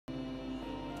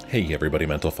Hey everybody,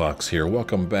 Mental Fox here.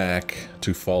 Welcome back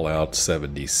to Fallout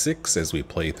 76 as we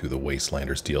play through the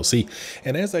Wastelanders DLC.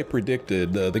 And as I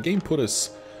predicted, the game put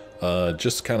us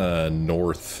just kind of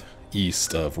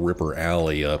northeast of Ripper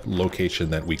Alley, a location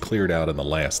that we cleared out in the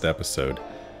last episode.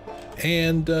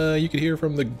 And you could hear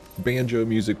from the banjo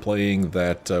music playing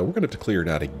that we're going to have to clear it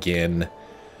out again.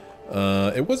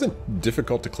 It wasn't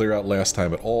difficult to clear out last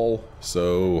time at all,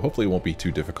 so hopefully it won't be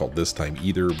too difficult this time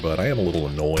either, but I am a little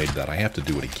annoyed that I have to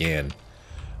do it again.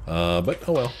 But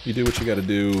oh well, you do what you gotta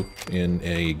do in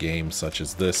a game such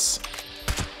as this.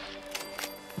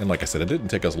 And like I said, it didn't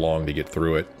take us long to get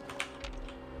through it.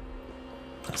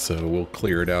 So we'll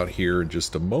clear it out here in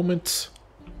just a moment.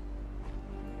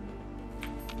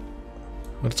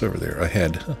 What's over there?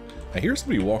 Ahead. I hear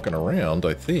somebody walking around,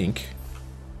 I think.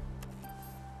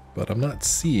 But I'm not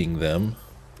seeing them.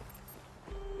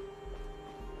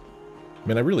 I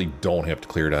mean, I really don't have to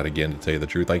clear it out again, to tell you the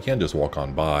truth. I can just walk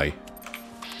on by.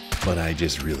 But I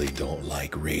just really don't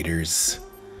like raiders.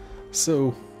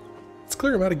 So, let's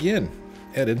clear them out again.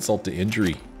 Add insult to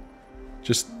injury.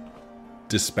 Just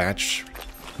dispatch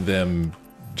them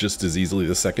just as easily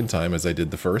the second time as I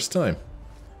did the first time.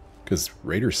 Because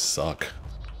raiders suck.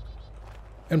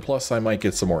 And plus, I might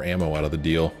get some more ammo out of the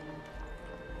deal.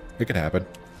 It could happen.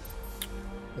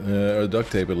 Or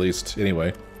duct tape at least,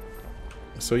 anyway.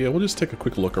 So yeah, we'll just take a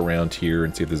quick look around here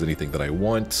and see if there's anything that I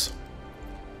want.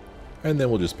 And then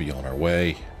we'll just be on our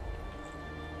way.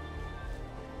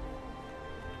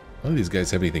 None of these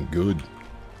guys have anything good.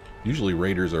 Usually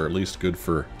raiders are at least good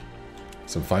for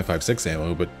some 5.56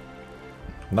 ammo, but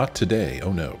not today.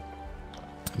 Oh no.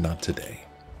 Not today.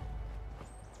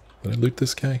 Did I loot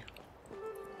this guy?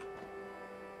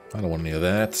 I don't want any of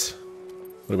that.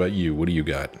 What about you? What do you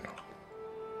got?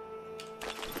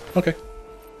 Okay,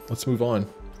 let's move on.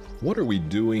 What are we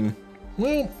doing?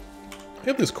 Well, I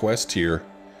have this quest here.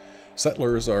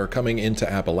 Settlers are coming into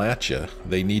Appalachia.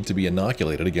 They need to be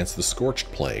inoculated against the Scorched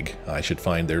plague. I should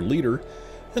find their leader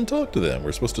and talk to them.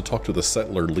 We're supposed to talk to the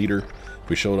settler leader. If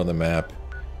we show it on the map,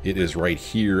 it is right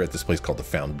here at this place called the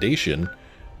Foundation,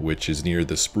 which is near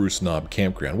the Spruce Knob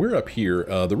Campground. We're up here.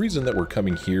 The reason that we're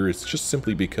coming here is just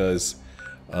simply because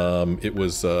it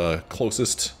was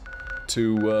closest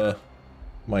to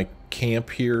my camp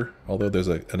here, although there's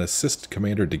an assist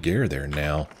Commander Daguerre there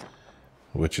now,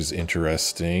 which is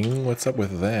interesting. What's up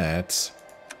with that?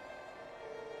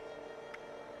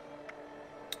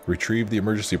 Retrieve the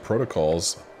emergency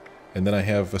protocols, and then I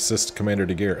have assist Commander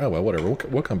Daguerre. Oh well, whatever,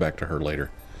 we'll come back to her later.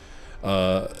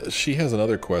 She has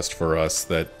another quest for us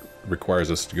that requires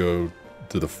us to go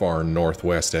to the far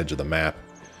northwest edge of the map,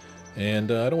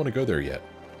 and I don't want to go there yet.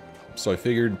 So I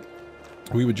figured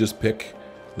we would just pick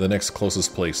the next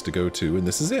closest place to go to, and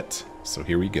this is it. So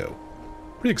here we go.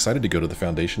 Pretty excited to go to the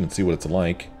Foundation and see what it's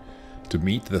like, to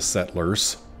meet the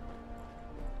settlers.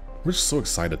 We're just so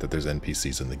excited that there's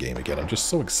NPCs in the game again. I'm just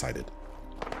so excited.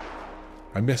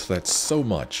 I missed that so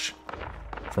much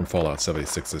from Fallout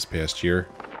 76 this past year.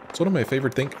 It's one of my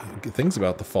favorite things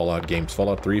about the Fallout games.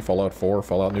 Fallout 3, Fallout 4,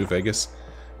 Fallout New Vegas.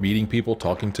 Meeting people,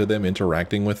 talking to them,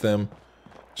 interacting with them.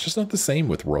 It's just not the same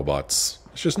with robots.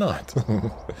 It's just not.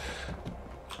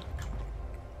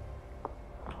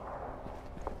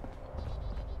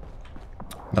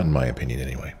 Not in my opinion,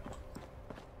 anyway.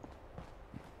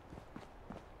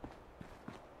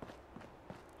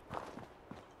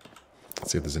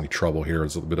 Let's see if there's any trouble here.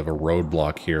 There's a bit of a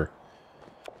roadblock here.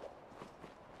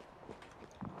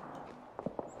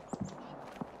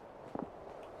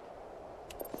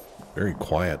 Very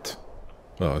quiet.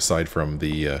 Well, aside from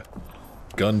the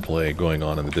gunplay going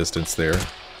on in the distance there.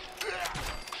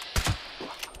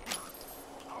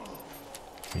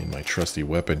 And my trusty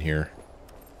weapon here.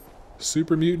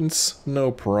 Super mutants, no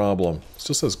problem.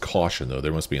 Still says caution, though.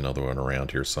 There must be another one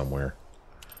around here somewhere.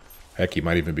 Heck, he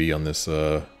might even be on this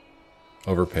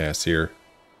overpass here,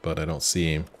 but I don't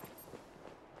see him.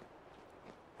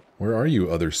 Where are you,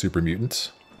 other super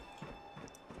mutants?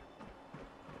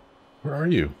 Where are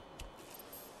you?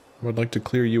 I would like to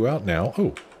clear you out now.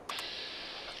 Oh.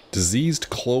 Diseased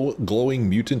glowing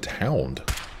mutant hound.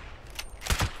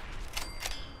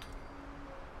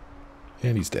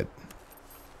 And he's dead.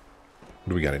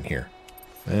 What do we got in here?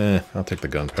 I'll take the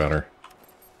gunpowder.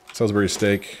 Salisbury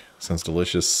steak. Sounds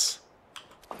delicious.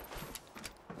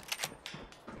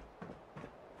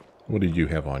 What did you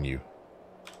have on you?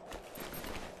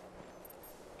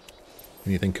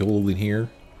 Anything cool in here?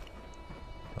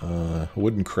 A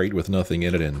wooden crate with nothing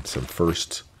in it and some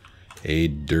first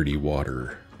aid dirty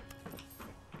water.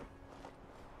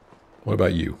 What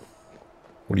about you?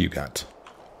 What do you got?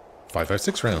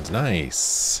 5.56 rounds.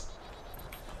 Nice.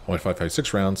 I want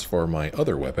 5.56 rounds for my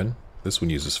other weapon. This one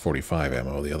uses 45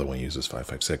 ammo, the other one uses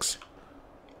 5.56.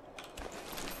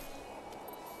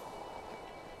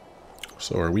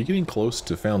 So are we getting close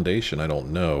to foundation? I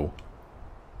don't know.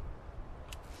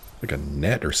 Like a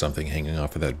net or something hanging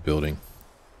off of that building.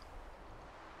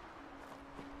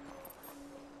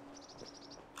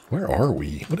 Where are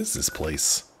we? What is this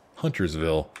place?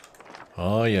 Huntersville.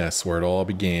 Oh yes, where it all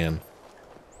began.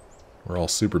 Where all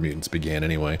super mutants began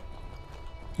anyway.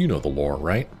 You know the lore,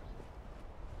 right?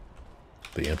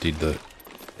 They emptied the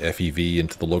FEV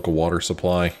into the local water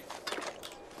supply.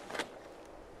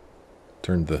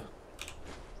 Turned the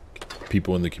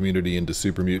people in the community into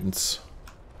super mutants.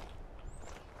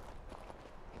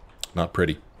 Not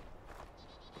pretty.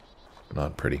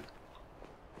 Not pretty.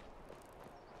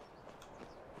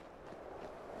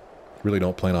 Really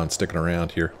don't plan on sticking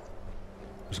around here.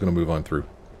 I'm just going to move on through.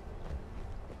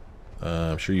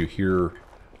 I'm sure you hear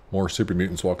more super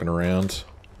mutants walking around.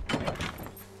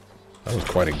 That was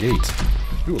quite a gate.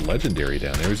 Ooh, a legendary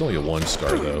down there. He's only a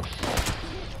 1-star though.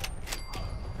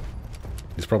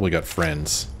 He's probably got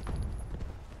friends.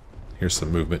 Here's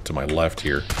some movement to my left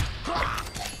here.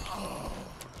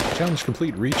 Challenge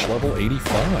complete, reach level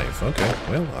 85. Okay,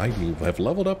 well, I have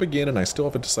leveled up again and I still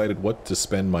haven't decided what to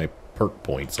spend my perk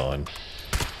points on.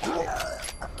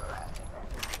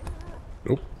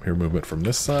 Oh, here movement from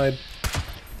this side.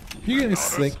 You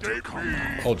guys think...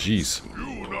 Oh, jeez.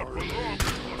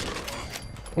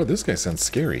 Boy, this guy sounds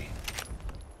scary.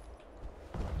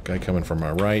 Guy coming from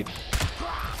my right.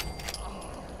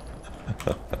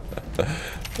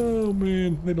 Oh,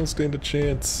 man, they don't stand a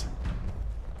chance.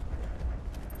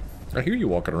 I hear you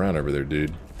walking around over there,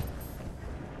 dude.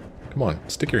 Come on,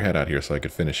 stick your head out here so I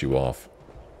could finish you off.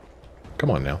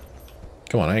 Come on now.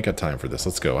 Come on, I ain't got time for this.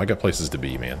 Let's go. I got places to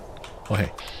be, man. Oh,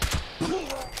 hey.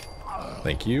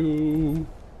 Thank you.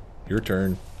 Your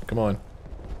turn. Come on.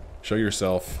 Show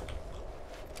yourself.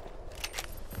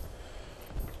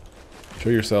 Show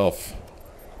yourself.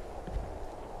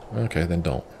 Okay, then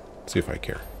don't. See if I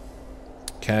care.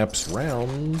 Caps,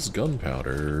 rounds,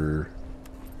 gunpowder.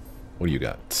 What do you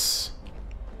got?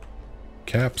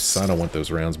 Caps, I don't want those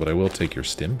rounds, but I will take your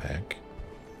stim pack.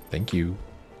 Thank you.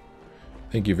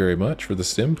 Thank you very much for the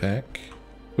stim pack.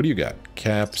 What do you got?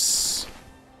 Caps,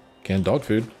 canned dog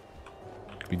food.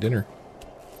 Could be dinner.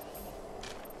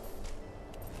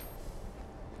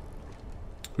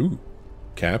 Ooh,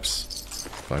 caps,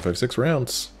 5.56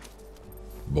 rounds.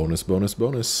 Bonus, bonus,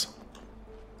 bonus.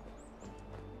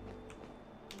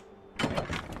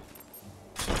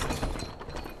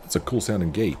 That's a cool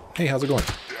sounding gate. Hey, how's it going?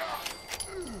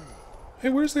 Hey,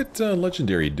 where's that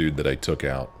legendary dude that I took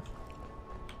out?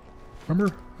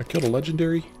 Remember? I killed a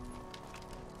legendary?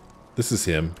 This is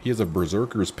him. He has a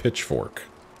berserker's pitchfork.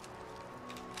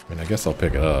 I mean, I guess I'll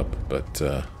pick it up, but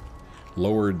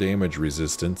lower damage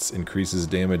resistance increases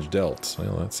damage dealt.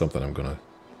 Well, that's something I'm gonna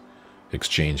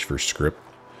exchange for script.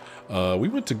 We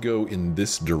want to go in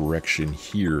this direction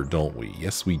here, don't we?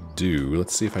 Yes, we do.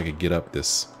 Let's see if I could get up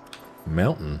this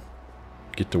mountain,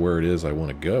 get to where it is I want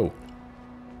to go.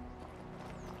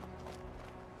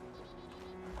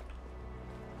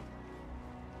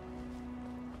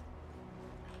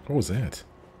 What was that?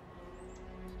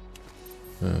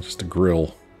 Just a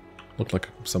grill. Looked like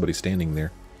somebody standing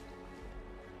there.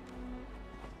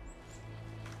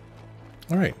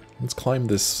 Alright, let's climb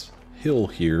this hill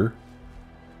here.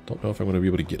 Don't know if I'm going to be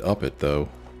able to get up it, though.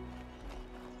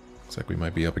 Looks like we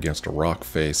might be up against a rock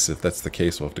face. If that's the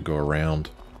case, we'll have to go around.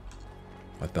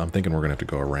 I'm thinking we're going to have to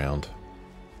go around,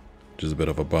 which is a bit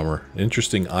of a bummer.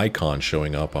 Interesting icon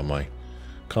showing up on my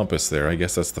compass there. I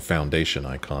guess that's the foundation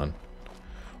icon.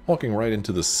 Walking right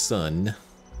into the sun.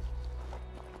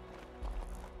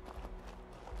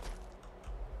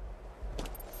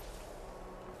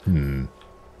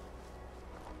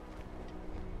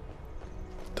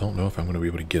 Don't know if I'm going to be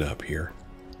able to get up here.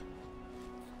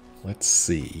 Let's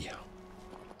see.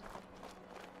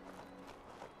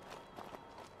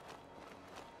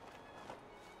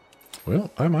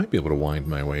 Well, I might be able to wind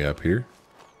my way up here.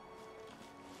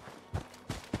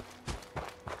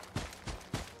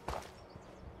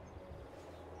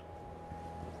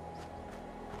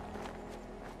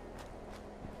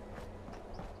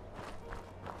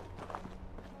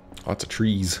 Lots of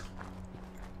trees.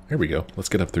 There we go. Let's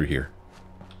get up through here.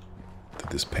 To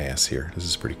this pass here. This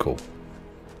is pretty cool.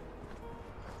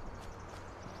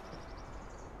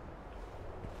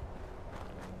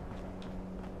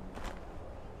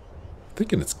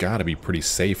 Thinking it's got to be pretty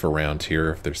safe around here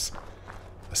if there's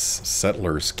a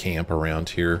settlers camp around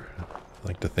here. I'd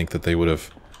like to think that they would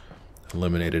have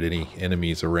eliminated any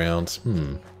enemies around.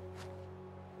 Well,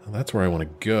 that's where I want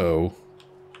to go.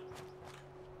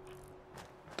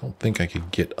 Don't think I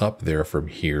could get up there from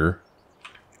here.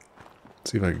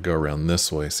 Let's see if I could go around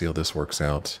this way, see how this works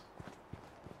out.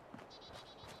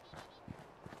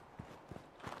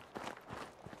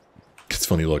 It's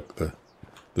funny, look,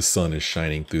 the sun is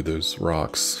shining through those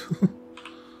rocks.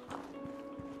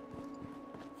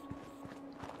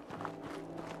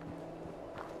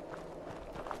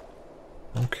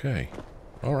 Okay.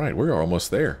 Alright, we're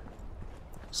almost there.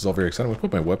 This is all very exciting. I'm gonna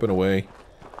put my weapon away.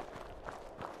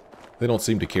 They don't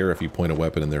seem to care if you point a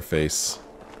weapon in their face.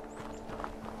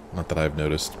 Not that I've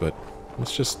noticed, but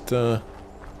let's just show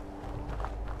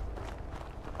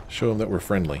them that we're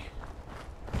friendly.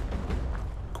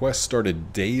 Quest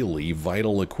started daily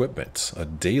vital equipment. A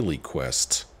daily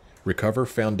quest. Recover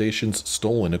Foundation's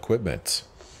stolen equipment.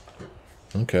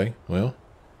 Okay, well,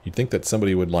 you'd think that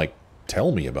somebody would, like,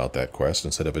 tell me about that quest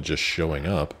instead of it just showing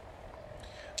up.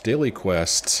 Daily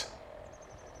quest.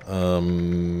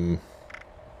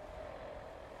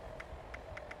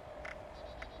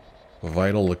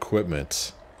 Vital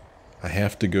equipment. I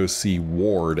have to go see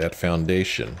Ward at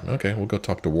Foundation. Okay, we'll go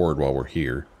talk to Ward while we're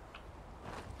here.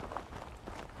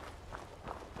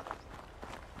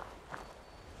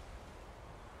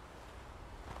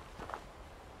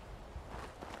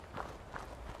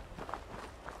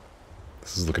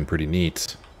 This is looking pretty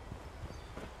neat.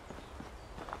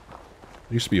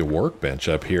 There used to be a workbench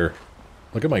up here.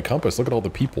 Look at my compass. Look at all the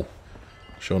people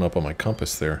showing up on my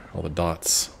compass there. All the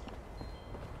dots.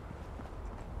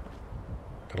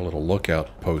 Got a little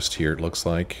lookout post here, it looks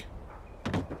like.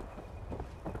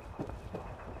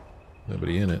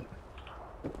 Nobody in it.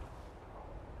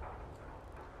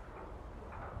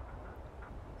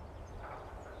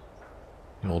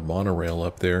 The old monorail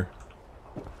up there.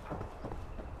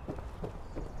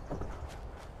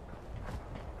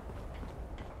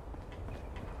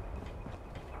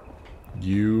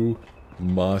 You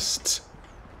must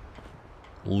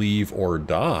leave or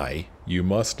die? You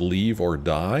must leave or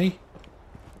die?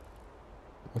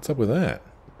 What's up with that?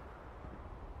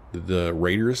 Did the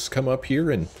raiders come up here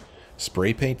and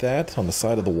spray paint that on the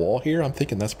side of the wall here? I'm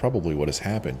thinking that's probably what has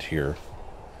happened here.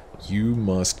 You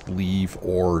must leave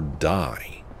or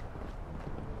die.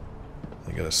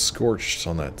 They got a Scorched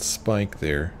on that spike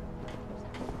there.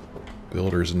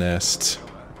 Builder's nest.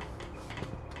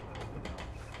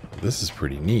 This is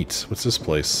pretty neat. What's this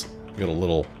place? We got a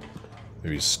little,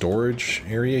 maybe storage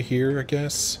area here, I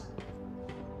guess.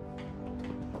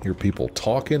 Hear people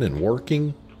talking and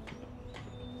working.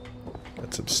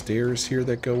 Got some stairs here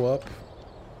that go up.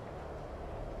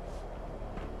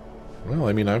 Well,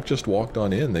 I mean, I've just walked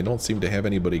on in. They don't seem to have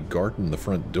anybody guarding the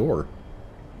front door.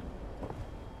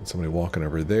 Somebody walking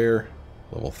over there.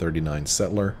 Level 39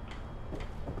 settler.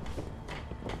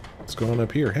 What's going on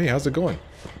up here? Hey, how's it going?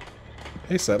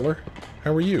 Hey, settler.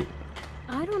 How are you?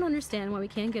 I don't understand why we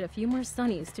can't get a few more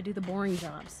Sunnies to do the boring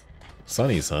jobs.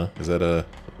 Sunnies, huh? Is that a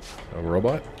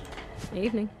robot?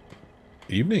 Evening.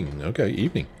 Evening. Okay,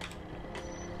 evening.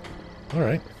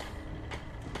 Alright.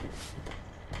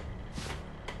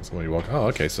 Somebody walk. Oh,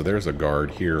 okay, so there's a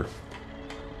guard here.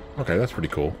 Okay, that's pretty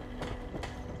cool.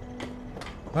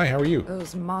 Hi, how are you?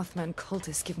 Those Mothman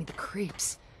cultists give me the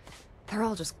creeps. They're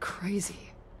all just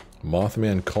crazy.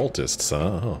 Mothman cultists,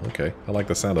 huh? Oh, okay. I like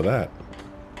the sound of that.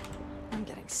 I'm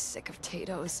getting sick of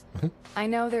potatoes. I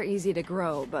know they're easy to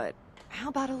grow, but how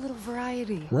about a little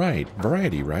variety? Right,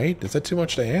 variety, right? Is that too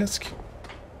much to ask?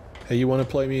 Hey, you want to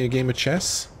play me a game of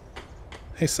chess?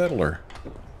 Hey, settler.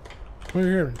 Come over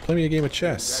here and play me a game of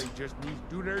chess. Guys just need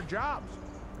to do their jobs.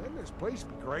 Then this place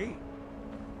would be great.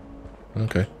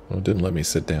 Okay, well, it didn't let me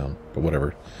sit down, but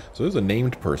whatever. So there's a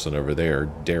named person over there,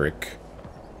 Derek.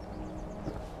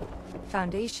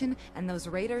 Foundation and those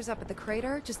raiders up at the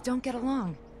crater just don't get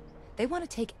along. They want to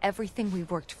take everything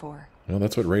we've worked for. Well,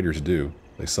 that's what raiders do.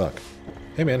 They suck.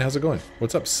 Hey man, how's it going?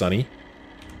 What's up, Sonny?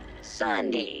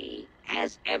 Sunny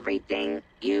has everything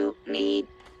you need.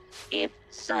 If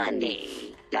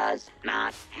Sunny does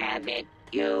not have it,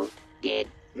 you did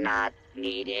not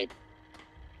need it.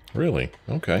 Really?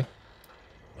 Okay.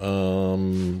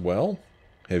 Well,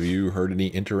 have you heard any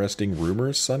interesting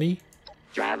rumors, Sonny?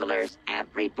 Travelers have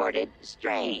reported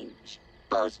strange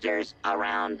posters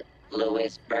around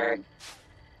Lewisburg.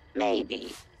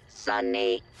 Maybe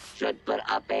Sunny should put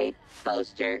up a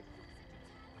poster.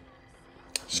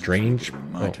 Strange?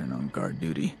 My turn on guard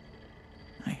duty.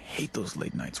 I hate those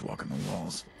late nights walking the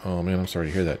walls. Oh man, I'm sorry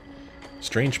to hear that.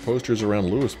 Strange posters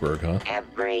around Lewisburg, huh?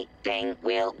 Everything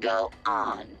will go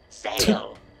on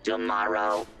sale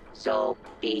tomorrow, so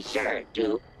be sure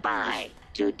to buy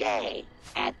today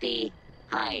at the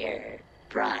higher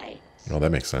price. Oh, that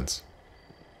makes sense.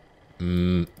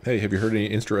 Hey, have you heard any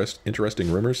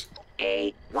interesting rumors?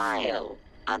 A while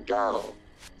ago.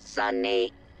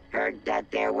 Sunny heard that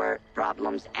there were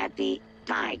problems at the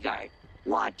Tigard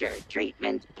water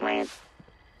treatment plant.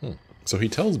 So he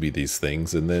tells me these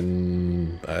things, and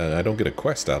then I don't get a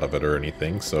quest out of it or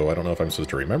anything, so I don't know if I'm supposed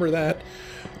to remember that,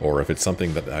 or if it's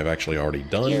something that I've actually already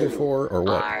done before, or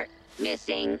what. You are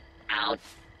missing out.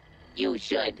 You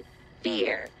should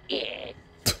fear it.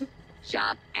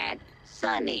 Shop at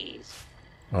Sunny's.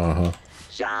 Uh-huh.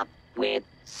 Shop with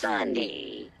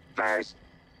Sunny first,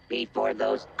 before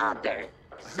those other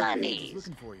Sunnies.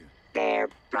 Looking for you. Their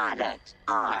products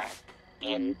are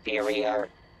inferior.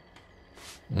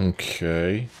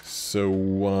 Okay, so,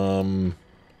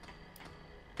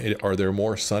 are there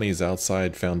more Sunnies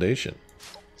outside Foundation?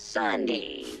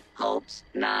 Sunny hopes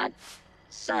not.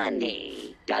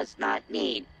 Sunny does not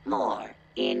need more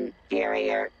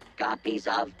inferior copies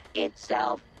of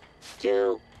itself.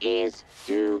 Two is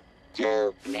too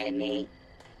many.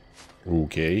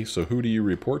 Okay, so who do you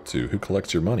report to? Who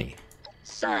collects your money?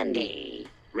 Sunny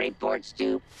reports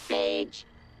to Paige.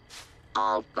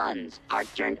 All funds are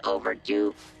turned over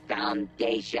to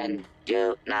Foundation.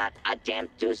 Do not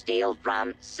attempt to steal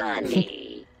from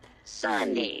Sunny.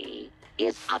 Sunny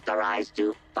is authorized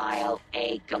to file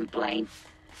a complaint.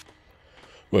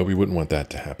 Well, we wouldn't want that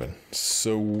to happen.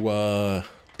 So,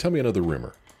 tell me another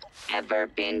rumor. Ever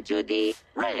been to the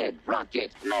Red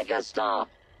Rocket Megastore?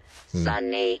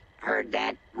 Sunny heard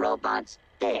that robots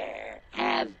there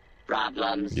have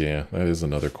problems. Yeah, that is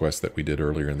another quest that we did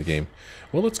earlier in the game.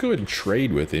 Well, let's go ahead and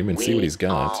trade with him and see what he's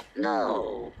got. All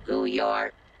know who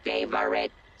your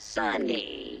favorite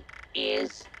Sunny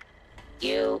is.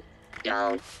 You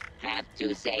don't have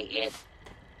to say it.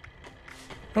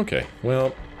 Okay,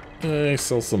 well, I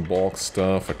sell some bulk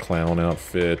stuff, a clown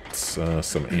outfit,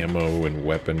 some ammo and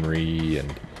weaponry,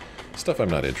 and stuff I'm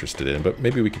not interested in, but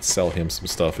maybe we could sell him some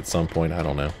stuff at some point, I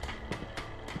don't know.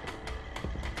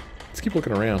 Let's keep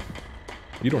looking around.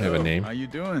 You don't have a name. How you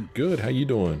doing? Good, how you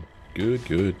doing? Good,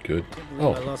 good, good. I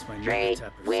Oh, lost my Trade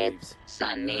tapper with sleeves.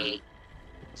 Sunny.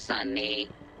 Sunny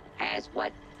has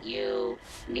what you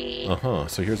need. uh-huh,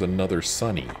 so here's another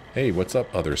Sunny. Hey, what's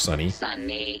up, other Sunny?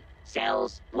 Sunny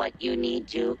sells what you need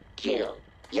to kill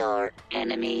your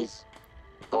enemies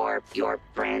or your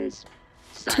friends.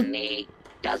 Sunny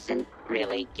doesn't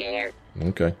really care.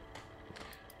 Okay.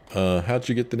 How'd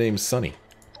you get the name Sunny?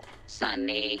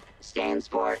 Sunny stands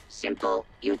for Simple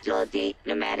Utility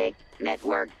Pneumatic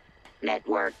Network.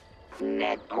 Network.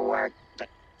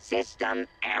 System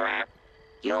error.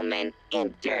 Human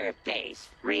interface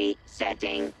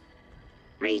resetting.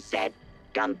 Reset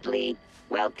complete.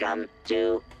 Welcome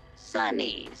to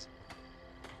Sunny's.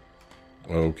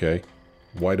 Okay.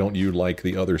 Why don't you like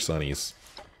the other Sunnies?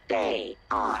 They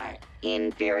are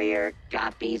inferior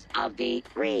copies of the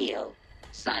real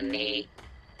Sunny.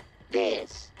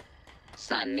 This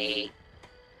Sunny.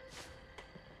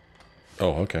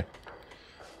 Oh, okay.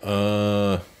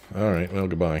 Alright, well,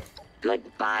 goodbye.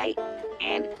 Goodbye,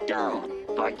 and don't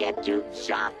forget to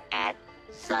shop at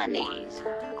Sunny's.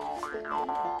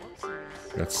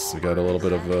 We got a little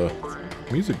bit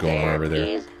of music going on over There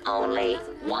there. is only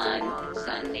one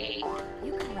Sunny.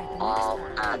 All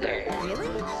other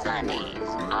Sunnies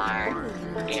are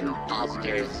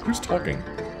imposters. Who's talking?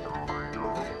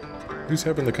 Who's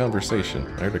having the conversation?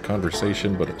 I heard a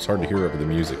conversation, but it's hard to hear over the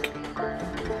music.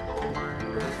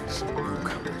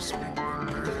 Newcomers make me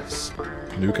nervous.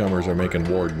 Newcomers are making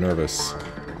Ward nervous.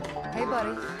 Hey,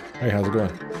 buddy. Hey, how's it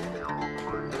going?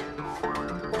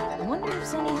 I wonder if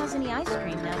Sonny has any ice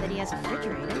cream now that he has a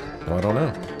refrigerator. Well, I don't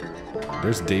know.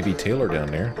 There's Davy Taylor down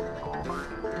there.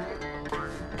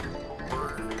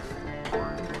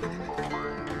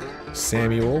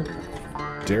 Samuel,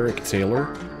 Derek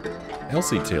Taylor,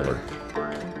 Elsie Taylor,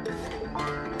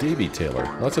 Davy Taylor.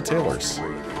 Lots of Taylors.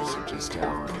 Raiders are just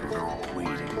out there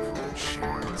waiting for a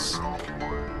chance.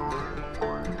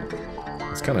 I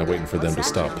was kind of waiting for them to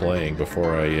stop playing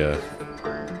before I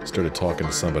started talking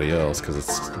to somebody else, because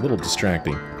it's a little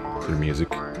distracting, their music.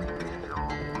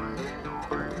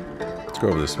 Let's go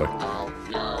over this way. Oh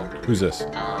no, Who's this?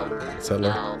 oh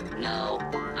Settler? no,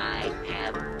 I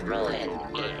have ruined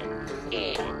it.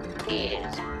 It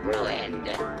is ruined.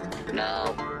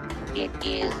 No, it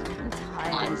is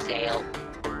on sale.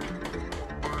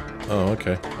 Oh,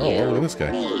 okay. Oh, You look at this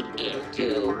guy. need it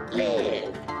to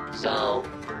live. So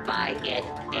buy it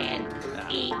and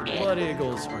eat Blood it.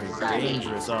 Eagles are a Sonny.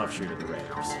 dangerous offshoot of the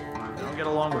Raiders. They don't get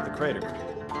along with the Crater Crew.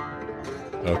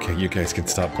 Okay, you guys can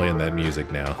stop playing that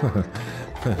music now.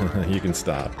 You can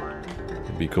stop.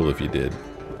 It'd be cool if you did.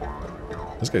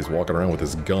 This guy's walking around with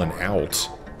his gun out.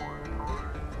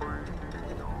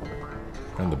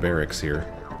 On the barracks here.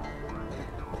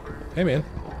 Hey, man.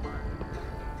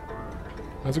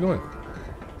 How's it going?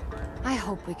 I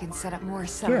hope we can set up more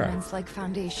settlements like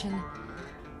Foundation.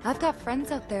 I've got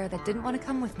friends out there that didn't want to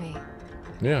come with me.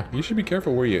 Yeah, you should be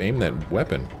careful where you aim that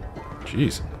weapon.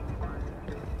 Jeez.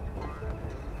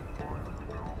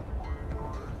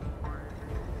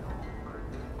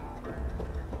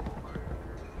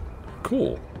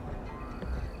 Cool.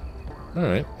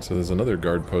 Alright, so there's another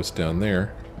guard post down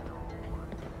there.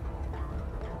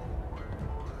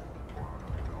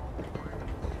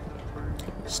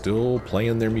 Still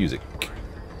playing their music.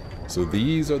 So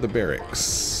these are the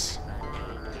barracks.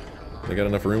 They got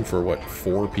enough room for, what,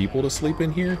 4 people to sleep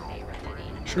in here?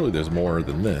 Surely there's more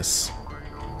than this.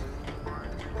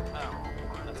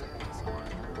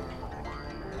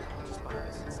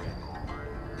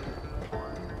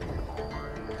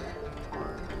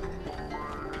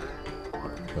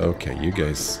 Okay, you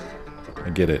guys, I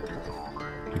get it.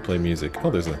 You play music. Oh,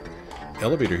 there's an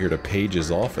elevator here to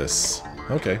Paige's office.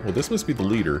 Okay, well this must be the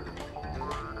leader.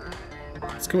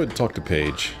 Let's go ahead and talk to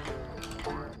Paige.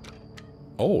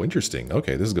 Oh, interesting.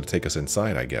 Okay, this is going to take us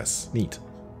inside, I guess. Neat.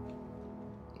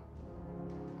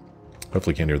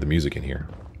 Hopefully can't hear the music in here.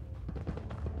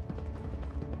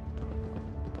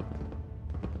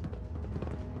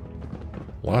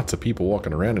 Lots of people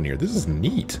walking around in here. This is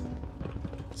neat.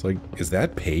 It's like, is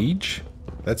that Paige?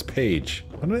 That's Paige.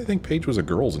 Why did I think Paige was a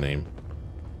girl's name?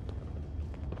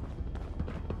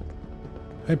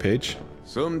 Hi, Paige.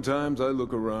 Sometimes I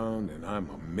look around and I'm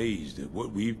amazed at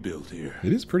what we've built here.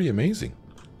 It is pretty amazing.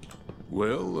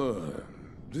 Well,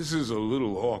 this is a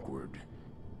little awkward.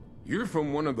 You're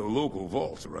from one of the local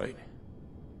vaults, right?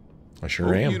 I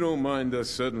sure am. Hope you don't mind us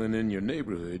settling in your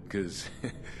neighborhood, because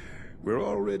we're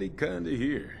already kind of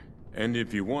here. And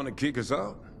if you want to kick us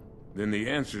out, then the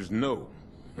answer's no.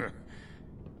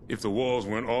 If the walls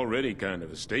weren't already kind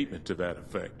of a statement to that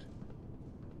effect.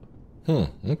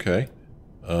 Okay.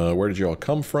 Where did you all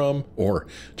come from? Or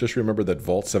just remember that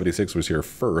Vault 76 was here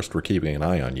first, we're keeping an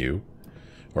eye on you.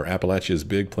 Or Appalachia is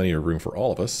big, plenty of room for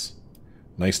all of us.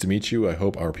 Nice to meet you, I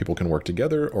hope our people can work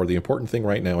together, or the important thing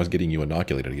right now is getting you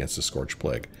inoculated against the Scorched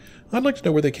Plague. I'd like to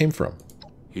know where they came from.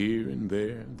 Here and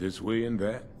there, this way and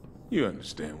that. You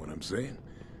understand what I'm saying.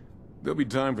 There'll be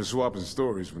time for swapping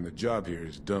stories when the job here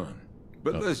is done.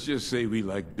 But let's just say we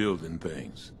like building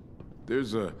things.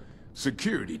 There's a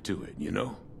security to it, you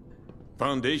know?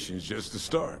 Foundation's just the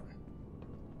start.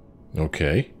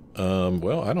 Okay.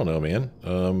 Well, I don't know, man.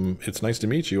 It's nice to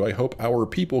meet you. I hope our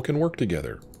people can work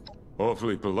together.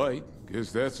 Awfully polite.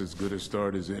 Guess that's as good a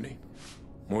start as any.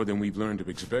 More than we've learned to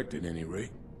expect at any rate.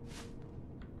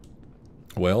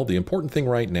 Well, the important thing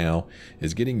right now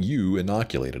is getting you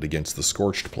inoculated against the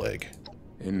Scorched Plague.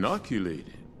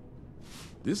 Inoculated?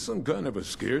 This some kind of a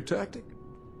scare tactic?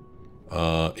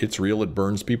 It's real, it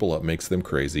burns people up, makes them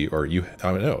crazy, or I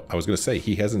don't know, I was gonna say,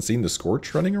 he hasn't seen the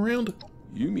Scorch running around?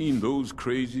 You mean those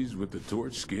crazies with the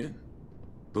torch skin?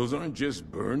 Those aren't just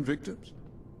burn victims?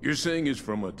 You're saying it's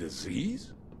from a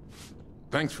disease?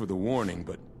 Thanks for the warning,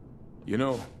 but, you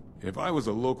know, if I was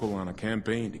a local on a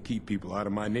campaign to keep people out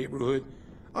of my neighborhood,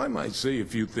 I might say a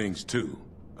few things too.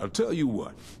 I'll tell you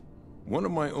what, one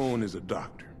of my own is a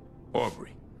doctor,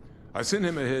 Aubrey. I sent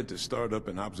him ahead to start up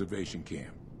an observation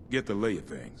camp, get the lay of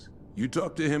things. You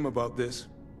talk to him about this.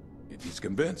 If he's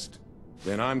convinced,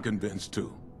 then I'm convinced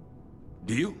too.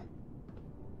 Deal?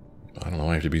 I don't know,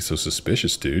 I have to be so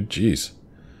suspicious, dude. Jeez.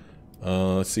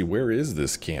 Let's see, where is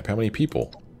this camp? How many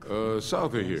people?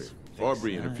 South of here.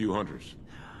 Aubrey and a few hunters.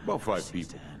 About 5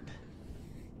 people.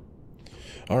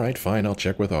 Alright, fine, I'll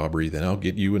check with Aubrey, then I'll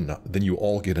get you then you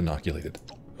all get inoculated.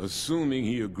 Assuming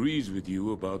he agrees with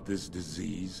you about this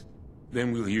disease,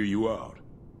 then we'll hear you out.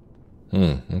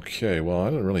 Okay, well, I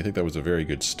don't really think that was a very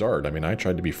good start. I mean, I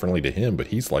tried to be friendly to him, but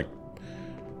he's like,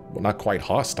 well, not quite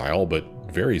hostile, but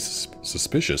very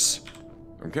suspicious.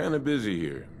 I'm kind of busy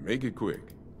here. Make it quick.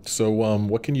 So,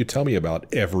 what can you tell me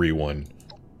about everyone?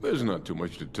 There's not too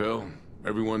much to tell.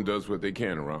 Everyone does what they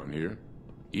can around here.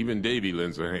 Even Davy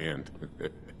lends a hand.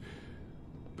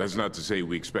 That's not to say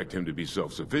we expect him to be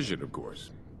self-sufficient, of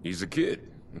course. He's a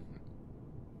kid.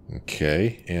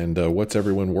 Okay, and what's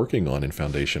everyone working on in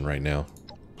Foundation right now?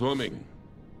 Plumbing.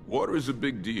 Water is a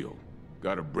big deal.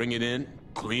 Gotta bring it in,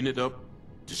 clean it up,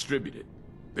 distribute it.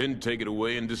 Then take it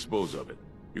away and dispose of it.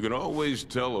 You can always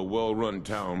tell a well-run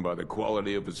town by the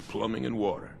quality of its plumbing and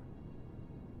water.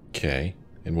 Okay,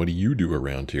 and what do you do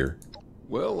around here?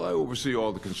 Well, I oversee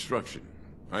all the construction.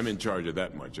 I'm in charge of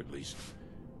that much, at least.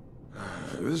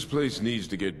 This place needs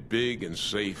to get big and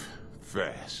safe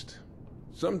fast.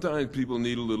 Sometimes people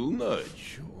need a little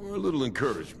nudge, or a little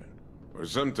encouragement. Or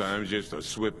sometimes just a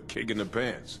swift kick in the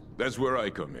pants. That's where I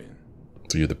come in.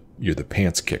 So you're the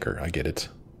pants kicker, I get it.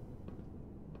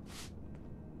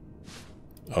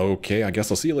 Okay, I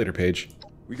guess I'll see you later, Paige.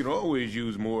 We can always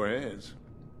use more hands.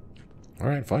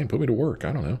 Alright, fine. Put me to work.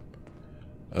 I don't know.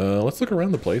 Let's look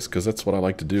around the place, because that's what I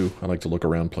like to do. I like to look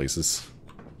around places.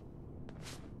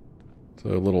 It's a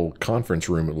little conference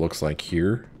room, it looks like,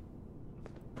 here.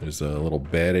 There's a little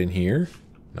bed in here.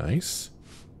 Nice.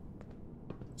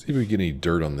 See if we get any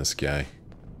dirt on this guy.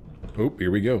 Oh,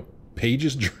 here we go.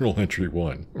 Paige's Journal Entry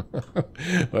 1.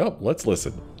 Well, let's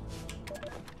listen.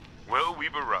 Well,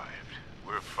 we've arrived.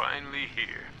 We're finally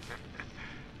here.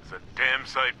 It's a damn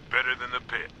sight better than the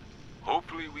pit.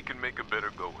 Hopefully we can make a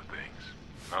better go of things.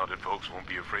 Now that folks won't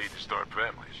be afraid to start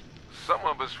families. Some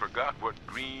of us forgot what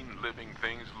green living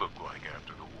things looked like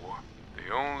after the war.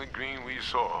 The only green we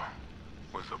saw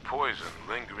was the poison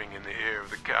lingering in the air of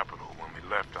the capital when we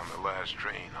left on the last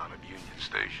train out of Union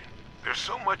Station. There's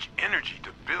so much energy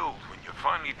to build when you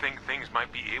finally think things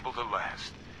might be able to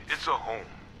last. It's a home.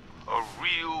 A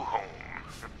real home.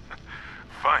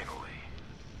 Finally.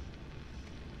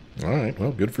 Alright,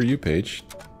 well, good for you, Paige.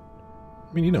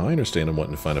 I mean, you know, I understand him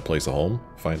wanting to find a place of home.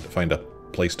 Find a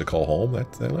place to call home.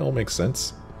 That all makes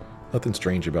sense. Nothing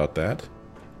strange about that.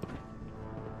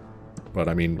 But,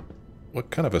 I mean, what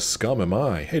kind of a scum am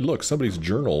I? Hey, look, somebody's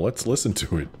journal. Let's listen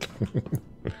to it.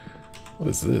 What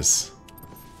is this?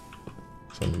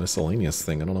 Some miscellaneous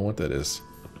thing. I don't know what that is.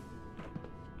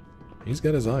 He's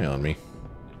got his eye on me.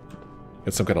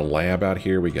 Got some kind of lab out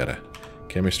here. We got a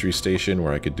chemistry station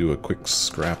where I could do a quick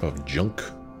scrap of junk.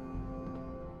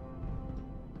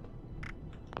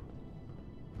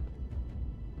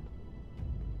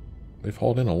 They've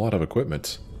hauled in a lot of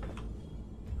equipment.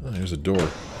 Oh, there's a door.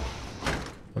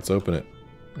 Let's open it.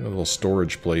 Got a little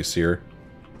storage place here.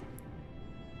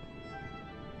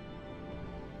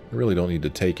 I really don't need to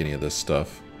take any of this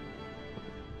stuff.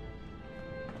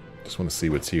 Just want to see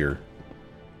what's here.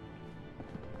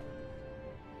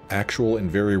 Actual and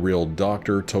very real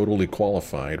doctor, totally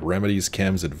qualified. Remedies,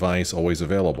 chems, advice, always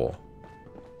available.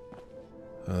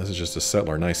 This is just a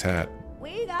settler. Nice hat.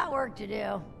 We got work to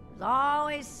do. There's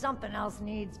always something else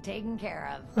needs taken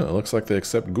care of. Oh, it looks like they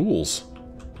accept ghouls.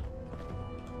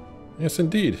 Yes,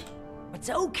 indeed. It's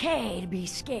okay to be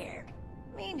scared.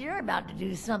 It means you're about to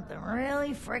do something really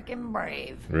frickin'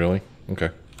 brave. Really? Okay.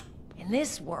 In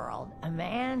this world, a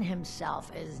man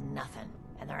himself is nothing.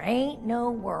 And there ain't no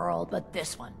world but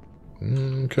this one.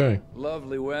 Okay.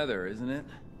 Lovely weather, isn't it?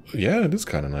 Yeah, it is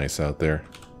kind of nice out there.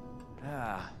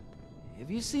 Ah, have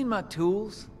you seen my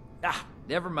tools? Ah,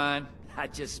 never mind. I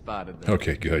just spotted them.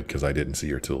 Okay, good, because I didn't see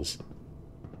your tools.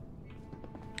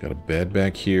 Got a bed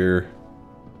back here.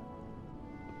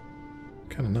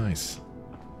 Kind of nice.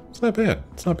 It's not bad.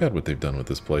 It's not bad what they've done with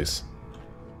this place.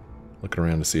 Looking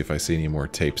around to see if I see any more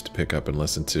tapes to pick up and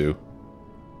listen to.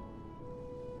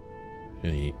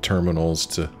 Any terminals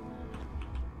to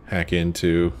hack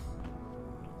into.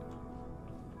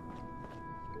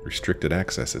 Restricted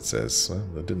access, it says. Well,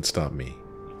 that didn't stop me.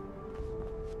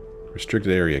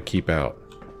 Restricted area, keep out.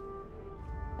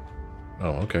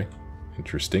 Oh, okay.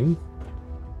 Interesting.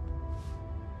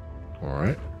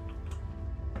 Alright.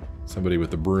 Somebody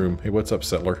with a broom. Hey, what's up,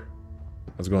 settler?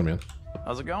 How's it going, man?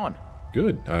 How's it going?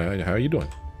 Good. How are you doing?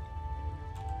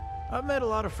 I've made a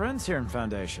lot of friends here in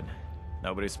Foundation.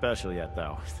 Nobody special yet,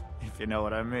 though, if you know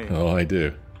what I mean. Oh, I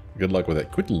do. Good luck with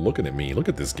it. Quit looking at me. Look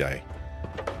at this guy.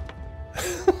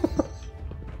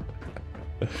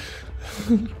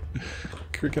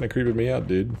 Kind of creeping me out,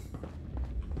 dude.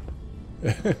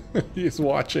 He's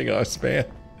watching us, man.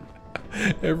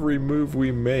 Every move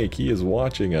we make, he is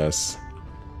watching us.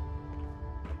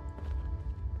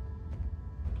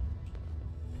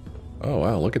 Oh,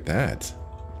 wow, look at that.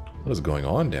 What is going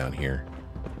on down here?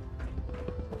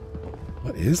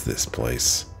 What is this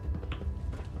place?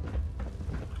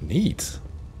 Neat.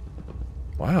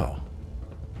 Wow.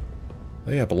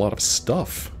 They have a lot of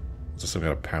stuff. Is this some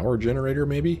kind of power generator,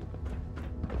 maybe?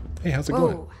 Hey, how's it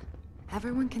going?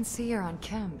 Everyone can see you're on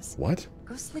chems. What?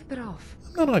 Go sleep it off.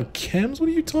 I'm not on chems? What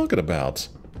are you talking about?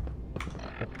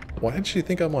 Why did she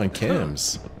think I'm on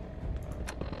chems?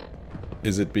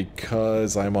 Is it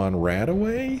because I'm on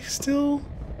Radaway still?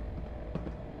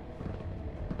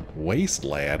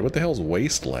 Wasteland? What the hell's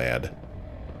Wasteland?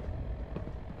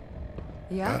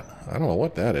 Yeah? I don't know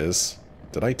what that is.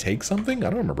 Did I take something? I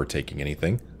don't remember taking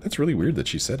anything. That's really weird that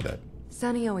she said that.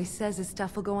 Sonny always says his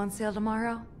stuff will go on sale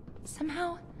tomorrow.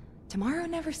 Somehow, tomorrow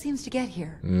never seems to get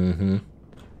here. Mm-hmm.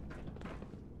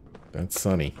 That's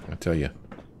Sonny, I tell you.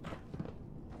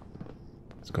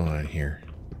 What's going on here?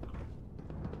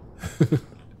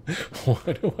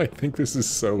 Why do I think this is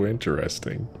so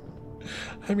interesting?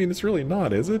 I mean, it's really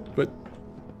not, is it? But,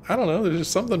 I don't know, there's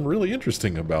just something really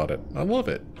interesting about it. I love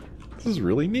it. This is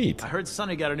really neat. I heard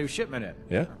Sonny got a new shipment in.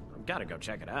 Yeah? I've got to go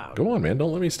check it out. Go on, man.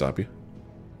 Don't let me stop you.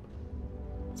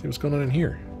 See what's going on in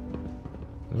here.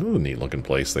 Ooh, neat looking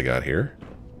place they got here.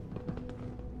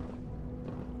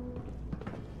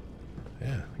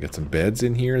 Yeah, they got some beds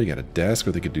in here. They got a desk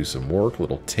where they could do some work. A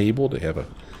little table to have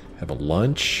a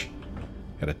lunch.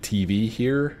 Got a TV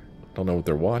here. Don't know what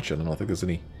they're watching. I don't think there's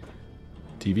any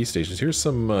TV stations. Here's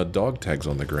some dog tags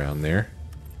on the ground there.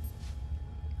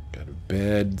 Got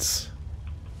beds.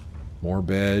 More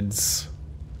beds.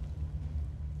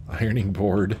 Ironing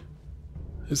board.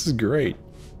 This is great.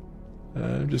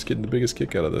 I'm just getting the biggest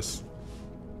kick out of this.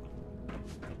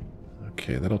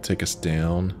 Okay, that'll take us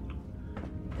down.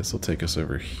 This will take us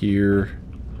over here.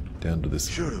 Down to this...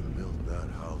 Should have built that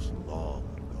house long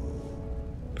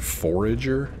ago.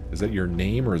 Forager? Is that your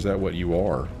name or is that what you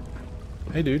are?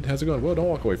 Hey dude, how's it going? Whoa, don't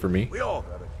walk away from me. We all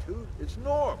got a tooth. It's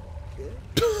normal, kid.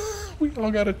 We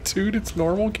all got a toot. It's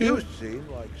normal, kid. You seem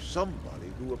like somebody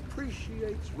who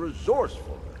appreciates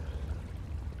resourcefulness.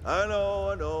 I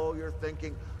know, you're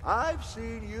thinking, I've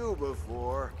seen you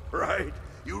before, right?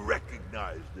 You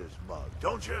recognize this mug,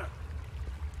 don't you?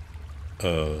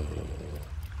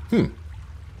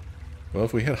 Well,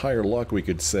 if we had higher luck, we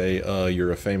could say,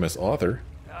 you're a famous author.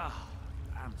 Oh,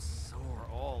 I'm sore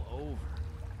all over.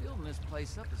 Building this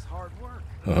place up is hard work.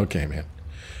 Okay, man.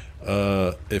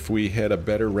 If we had a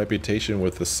better reputation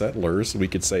with the settlers, we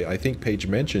could say, I think Paige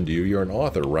mentioned you. You're an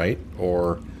author, right?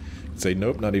 Or say,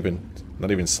 nope, not even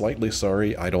slightly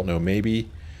sorry. I don't know, maybe.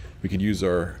 We could use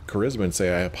our charisma and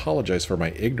say, I apologize for my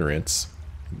ignorance,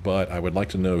 but I would like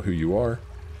to know who you are.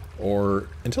 Or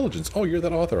intelligence. Oh, you're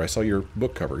that author. I saw your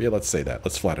book cover. Yeah, let's say that.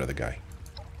 Let's flatter the guy.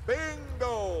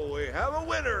 Bingo! We have a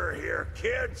winner here,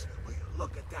 kids. Will you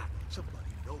look at that? Somebody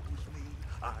knows me.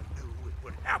 I knew it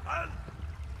would happen.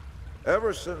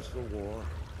 Ever since the war,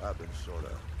 I've been sort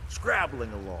of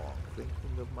scrabbling along,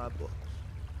 thinking of my books,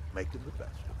 making the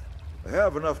best of it. I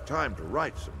have enough time to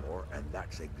write some more, and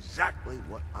that's exactly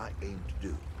what I aim to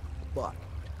do. But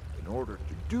in order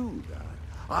to do that,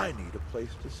 I need a place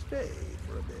to stay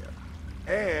for a bit.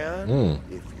 And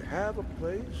if you have a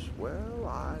place, well,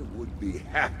 I would be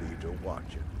happy to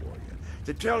watch it for you.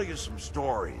 To tell you some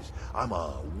stories. I'm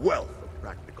a wealth of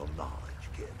practical knowledge,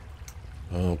 kid.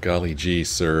 Oh, golly gee,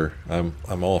 sir.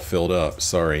 I'm all filled up.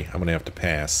 Sorry, I'm gonna have to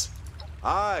pass.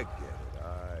 I get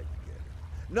it.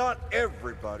 Not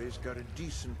everybody's got a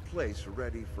decent place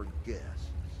ready for guests.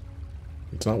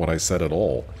 It's not what I said at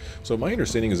all. So my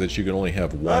understanding is that you can only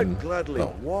have one... I'd gladly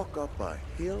walk up a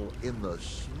hill in the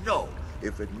snow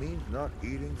if it means not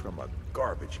eating from a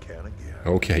garbage can again.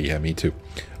 Okay, yeah, me too.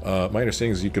 My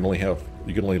understanding is you can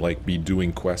only like be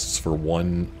doing quests for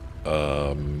one,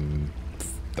 I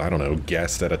don't know,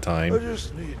 guest at a time. I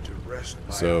just need to rest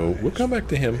my So eyes. we'll come back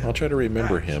to him. I'll try to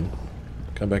remember him.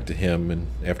 Come back to him, and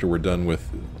after we're done with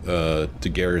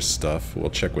Daguerre's stuff,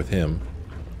 we'll check with him.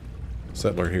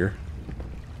 Settler here.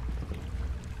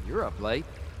 You're up late.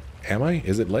 Am I?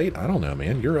 Is it late? I don't know,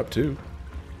 man. You're up too.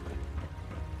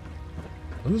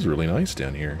 This is really nice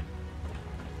down here.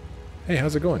 Hey,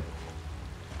 how's it going?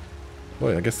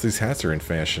 Boy, I guess these hats are in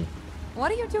fashion.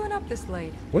 What are you doing up this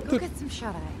late? What Go the- get some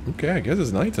shut-eye. Okay, I guess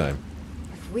it's nighttime.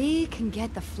 If we can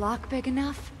get the flock big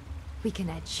enough, we can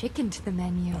add chicken to the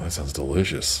menu. Oh, that sounds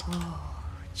delicious. Oh,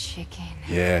 chicken.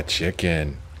 Yeah,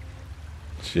 chicken.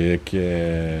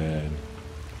 Chicken.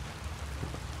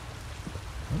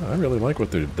 Oh, I really like what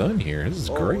they've done here. This is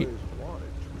great. Always wanted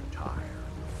to retire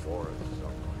in the forest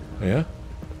somewhere.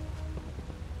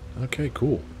 Yeah? Okay,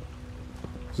 cool.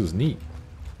 This is neat.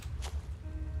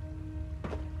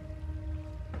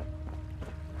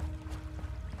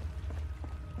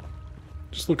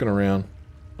 Just looking around.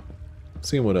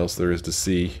 Seeing what else there is to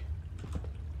see.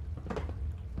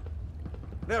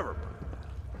 Never mind.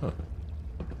 Huh.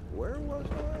 Where was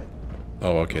I?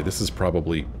 Oh, okay. This is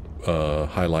probably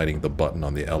highlighting the button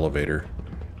on the elevator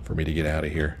for me to get out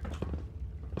of here.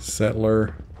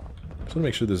 Settler. Just want to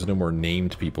make sure there's no more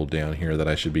named people down here that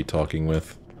I should be talking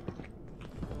with.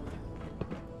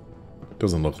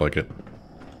 Doesn't look like it.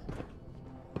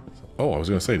 Oh, I was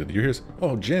going to say, did you hear?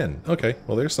 Oh, Jen. Okay,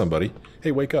 well, there's somebody.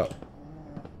 Hey, wake up.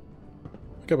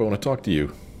 Wake up, I want to talk to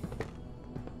you.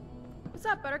 What's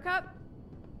up, Buttercup?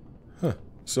 Huh.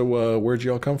 So, where'd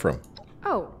you all come from?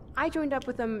 Oh, I joined up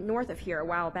with them north of here a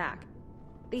while back.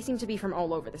 They seem to be from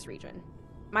all over this region.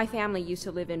 My family used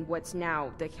to live in what's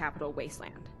now the capital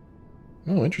Wasteland.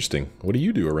 Oh, interesting. What do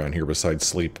you do around here besides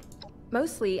sleep?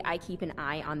 Mostly, I keep an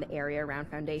eye on the area around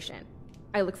Foundation.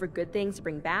 I look for good things to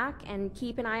bring back and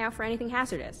keep an eye out for anything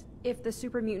hazardous. If the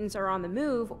super mutants are on the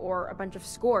move or a bunch of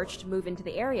Scorched move into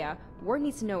the area, word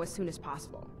needs to know as soon as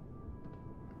possible.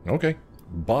 Okay.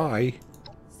 Bye.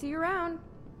 See you around.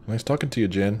 Nice talking to you,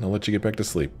 Jen. I'll let you get back to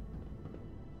sleep.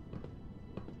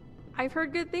 I've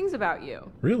heard good things about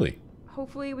you. Really?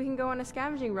 Hopefully we can go on a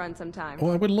scavenging run sometime.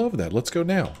 Oh, I would love that. Let's go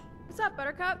now. What's up,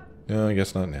 Buttercup? No, I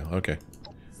guess not now. Okay.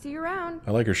 See you around.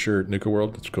 I like her shirt, Nuka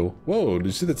World. That's cool. Whoa, did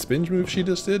you see that spinge move she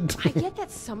just did? I get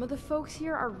that some of the folks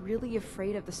here are really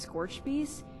afraid of the Scorched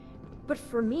beast, but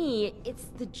for me, it's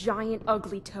the giant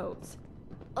ugly toads.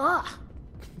 Ugh!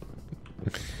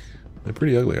 They're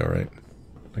pretty ugly, alright.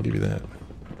 I'll give you that.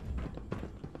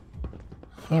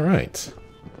 Alright.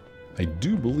 I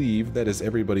do believe that is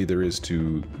everybody there is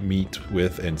to meet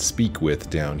with and speak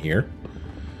with down here.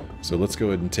 So let's go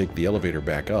ahead and take the elevator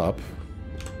back up.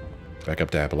 Back up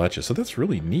to Appalachia. So that's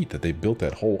really neat that they built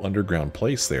that whole underground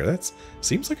place there. That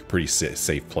seems like a pretty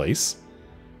safe place.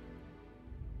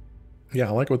 Yeah,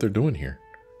 I like what they're doing here.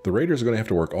 The Raiders are going to have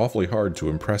to work awfully hard to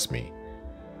impress me.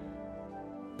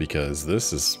 Because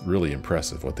this is really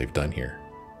impressive what they've done here.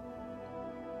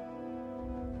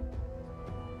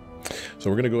 So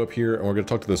we're going to go up here and we're going to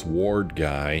talk to this ward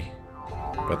guy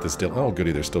about this deal. Oh,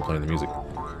 goody, they're still playing the music.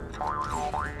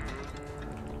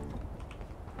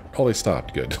 Oh, they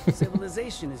stopped. Good.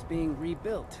 Civilization is being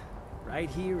rebuilt right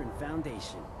here in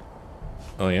Foundation.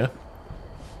 Oh, yeah?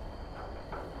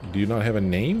 Do you not have a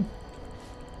name?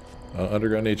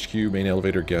 Underground HQ, main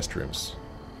elevator, guest rooms.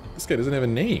 This guy doesn't have a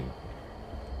name.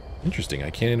 Interesting. I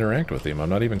can't interact with him. I'm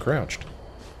not even crouched.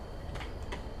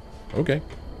 Okay.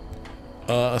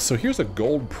 So here's a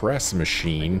gold press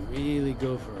machine. Really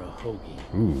go for a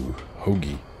hoagie. Ooh,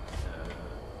 hoagie.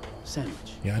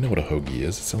 Sandwich. Yeah, I know what a hoagie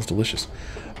is. It sounds delicious.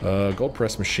 Gold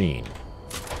press machine.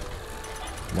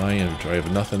 I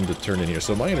have nothing to turn in here.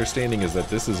 So my understanding is that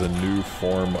this is a new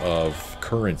form of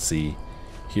currency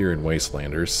here in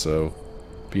Wastelanders, so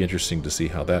be interesting to see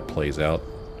how that plays out.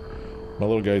 My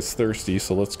little guy's thirsty,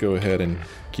 so let's go ahead and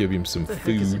give him some food. What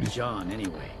the heck is a John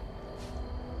anyway?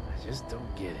 I just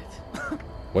don't get it.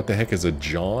 What the heck is a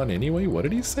John anyway? What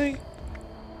did he say?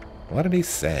 What did he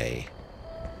say?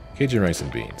 Cajun rice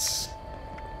and beans.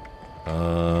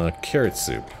 Carrot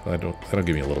soup. That'll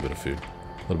give me a little bit of food.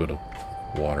 A little bit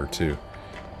of water too.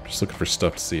 Just looking for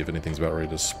stuff to see if anything's about ready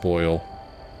to spoil.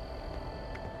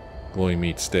 Glowing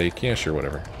meat steak. Yeah, sure,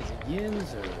 whatever. Is it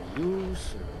yins or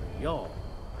yoos or y'all?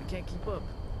 I can't keep up.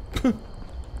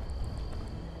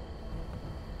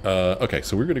 Okay,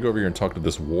 so we're going to go over here and talk to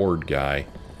this ward guy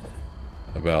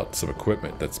about some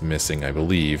equipment that's missing, I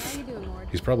believe. How you doing, Ward?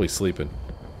 He's probably sleeping.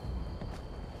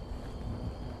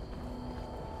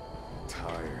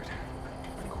 Tired.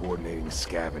 Coordinating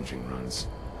scavenging runs.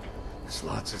 There's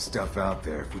lots of stuff out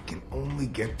there if we can only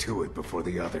get to it before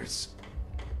the others.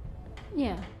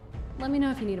 Yeah. Let me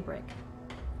know if you need a break.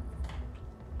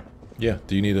 Yeah,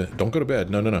 do you need a... Don't go to bed.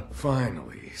 No.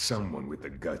 Finally, someone with the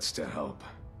guts to help.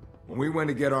 When we went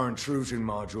to get our intrusion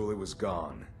module, it was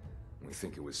gone. We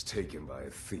think it was taken by a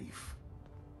thief.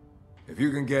 If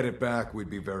you can get it back, we'd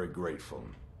be very grateful.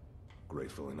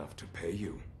 Grateful enough to pay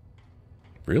you.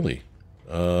 Really?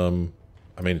 I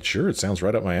mean, sure, it sounds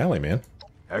right up my alley, man.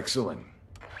 Excellent.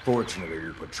 Fortunately,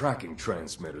 we put tracking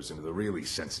transmitters into the really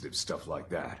sensitive stuff like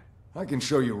that. I can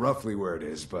show you roughly where it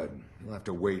is, but you'll have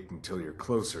to wait until you're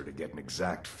closer to get an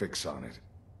exact fix on it.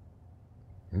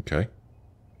 Okay.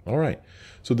 Alright.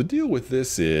 So the deal with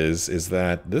this is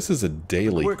that this is a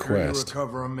daily quest. The quicker you quest.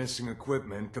 recover our missing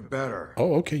equipment, the better.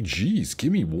 Oh, okay, geez.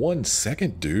 Give me 1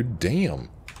 second, dude. Damn.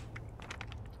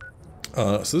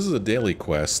 So this is a daily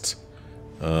quest,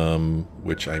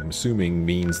 which I'm assuming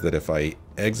means that if I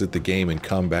exit the game and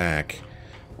come back,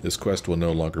 this quest will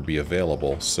no longer be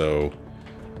available. So,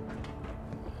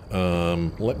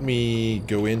 let me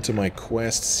go into my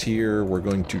quests here. We're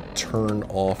going to turn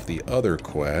off the other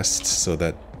quests so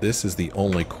that this is the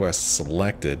only quest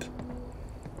selected.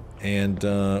 And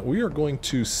we are going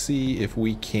to see if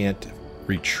we can't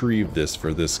retrieve this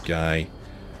for this guy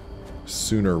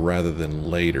sooner rather than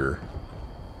later.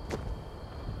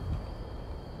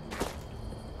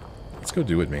 Let's go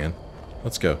do it, man.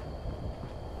 Let's go.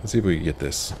 Let's see if we can get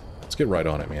this. Let's get right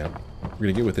on it, man. We're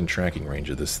gonna get within tracking range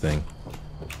of this thing.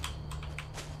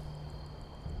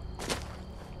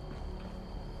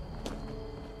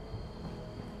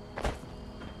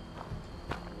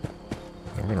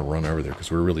 I'm gonna run over there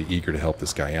because we're really eager to help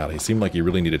this guy out. He seemed like he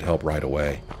really needed help right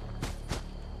away.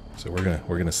 So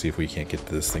we're gonna see if we can't get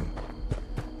to this thing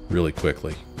really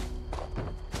quickly.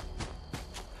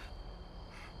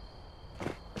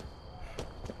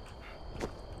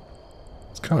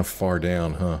 It's kind of far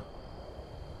down, huh?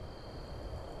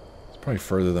 It's probably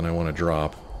further than I want to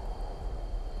drop.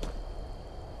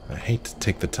 I hate to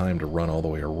take the time to run all the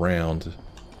way around.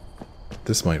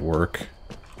 This might work.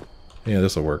 Yeah,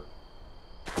 this'll work.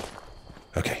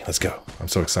 Okay, let's go. I'm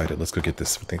so excited. Let's go get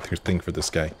this thing for this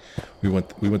guy. We want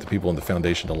the people in the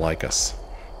Foundation to like us.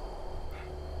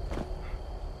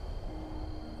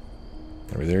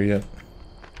 Are we there yet?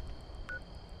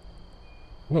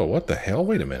 Whoa, what the hell?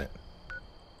 Wait a minute.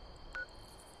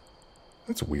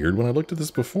 That's weird when I looked at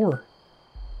this before.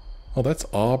 Oh, that's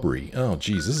Aubrey. Oh,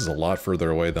 geez, this is a lot further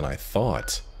away than I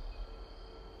thought.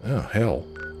 Oh, hell.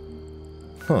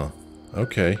 Huh.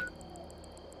 Okay.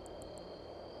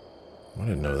 I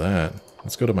didn't know that.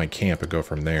 Let's go to my camp and go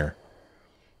from there.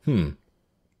 Yeah.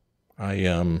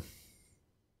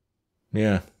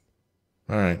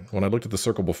 Alright, when I looked at the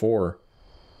circle before,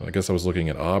 I guess I was looking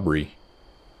at Aubrey.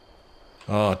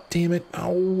 Oh, damn it.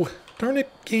 Oh, darn it,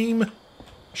 game.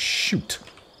 Shoot.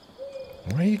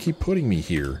 Why do you keep putting me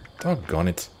here? Doggone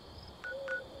it.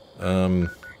 Let's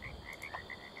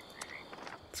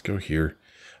go here.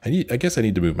 I guess I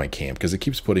need to move my camp, because it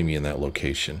keeps putting me in that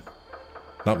location.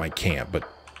 Not my camp, but,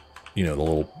 you know, the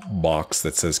little box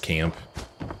that says camp.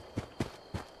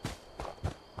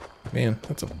 Man,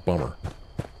 that's a bummer.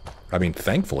 I mean,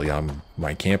 thankfully,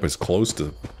 my camp is close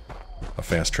to a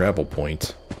fast travel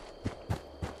point.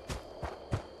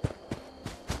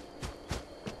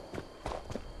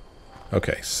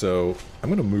 Okay, so I'm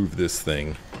going to move this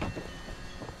thing.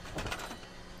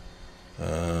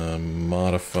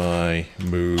 Modify,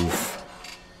 move.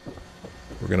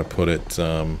 We're going to put it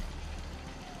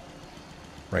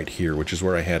right here, which is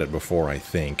where I had it before, I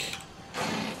think.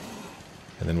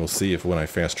 And then we'll see if when I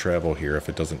fast travel here, if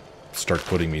it doesn't start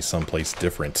putting me someplace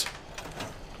different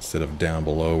instead of down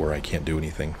below where I can't do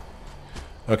anything.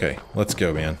 Okay, let's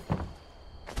go, man.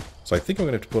 So I think I'm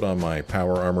going to have to put on my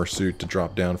power armor suit to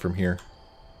drop down from here.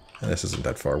 And this isn't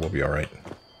that far, we'll be alright.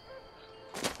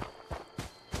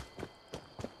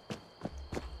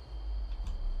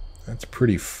 That's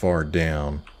pretty far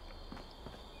down.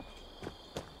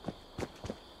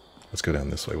 Let's go down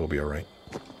this way, we'll be alright.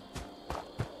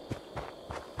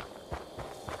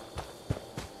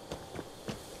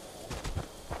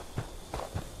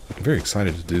 I'm very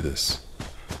excited to do this.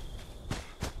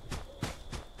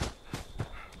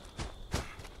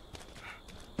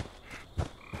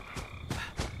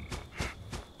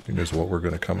 Who knows what we're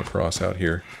going to come across out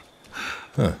here.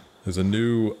 Huh. There's a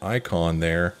new icon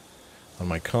there on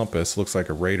my compass. Looks like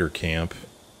a raider camp.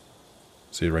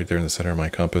 See it right there in the center of my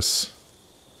compass?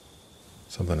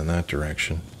 Something in that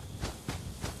direction.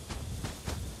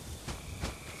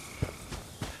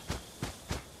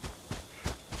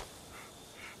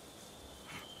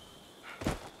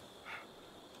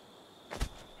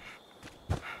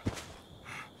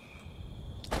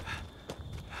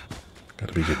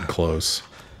 Gotta be getting close.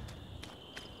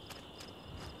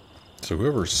 So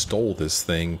whoever stole this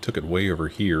thing took it way over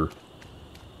here.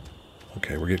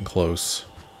 Okay, we're getting close.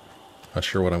 Not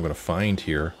sure what I'm going to find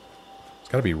here. It's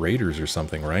got to be raiders or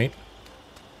something, right?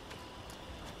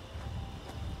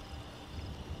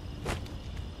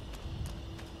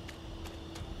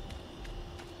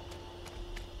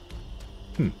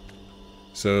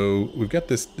 So we've got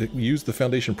this. We use the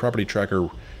Foundation Property Tracker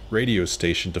radio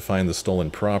station to find the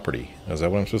stolen property. Is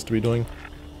that what I'm supposed to be doing?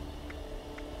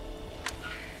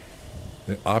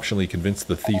 Optionally convince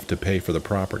the thief to pay for the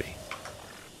property.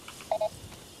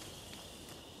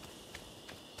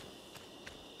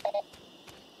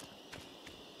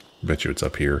 Bet you it's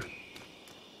up here.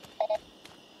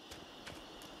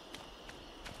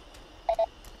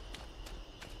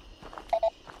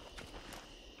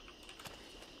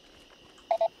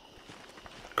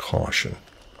 Caution.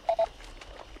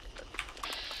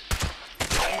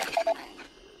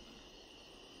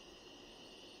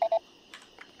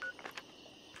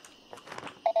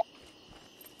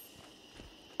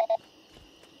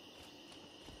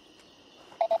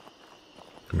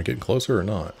 Am I getting closer or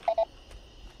not?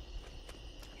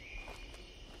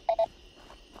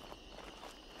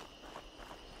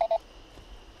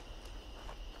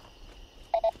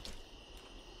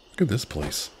 Look at this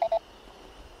place. What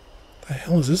the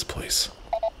hell is this place?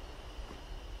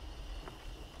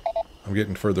 I'm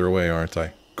getting further away, aren't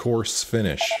I? Course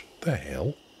finish. What the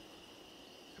hell?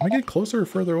 Am I getting closer or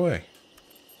further away?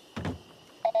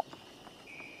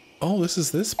 Oh, this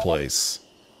is this place.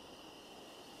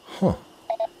 Huh.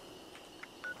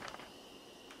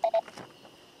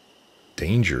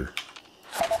 Danger.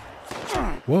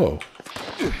 Whoa.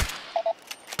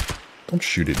 Don't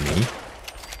shoot at me.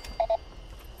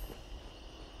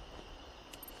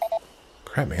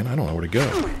 Crap, man, I don't know where to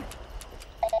go.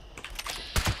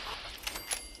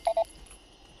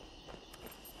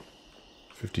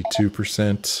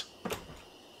 %.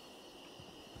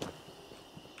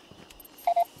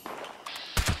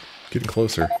 Getting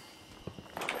closer.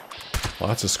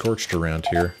 Lots of Scorched around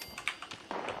here.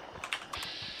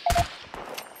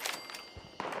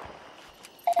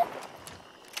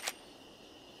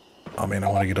 Oh man, I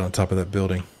want to get on top of that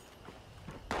building.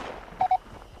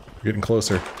 We're getting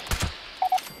closer.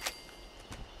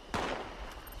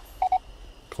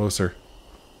 Closer.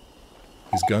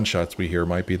 These gunshots we hear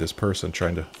might be this person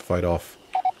trying to fight off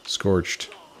Scorched.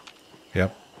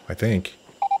 Yep, I think.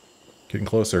 Getting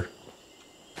closer.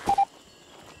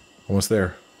 Almost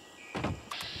there.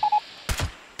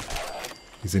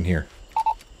 He's in here.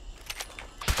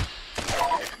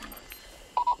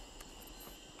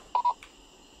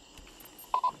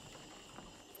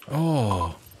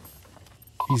 Oh,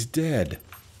 he's dead.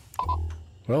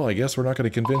 Well, I guess we're not going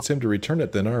to convince him to return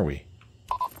it then, are we?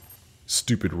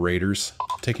 Stupid raiders.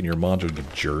 Taking your module, you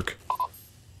jerk.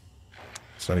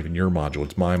 It's not even your module,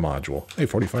 it's my module. Hey,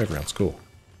 45 rounds, cool.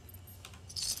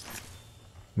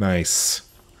 Nice.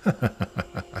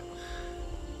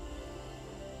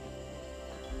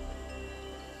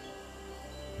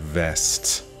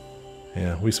 Vest.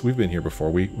 Yeah, we've been here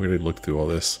before. We already looked through all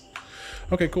this.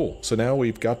 Okay, cool. So now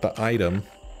we've got the item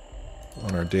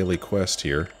on our daily quest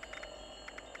here.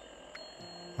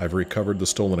 I've recovered the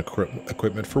stolen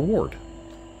equipment for Ward.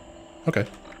 Okay.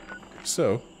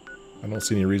 So, I don't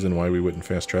see any reason why we wouldn't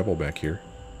fast travel back here.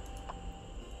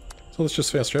 So let's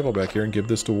just fast travel back here and give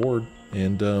this to Ward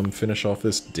and finish off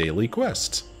this daily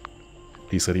quest.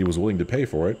 He said he was willing to pay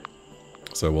for it,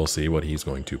 so we'll see what he's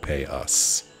going to pay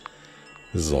us.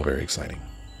 This is all very exciting.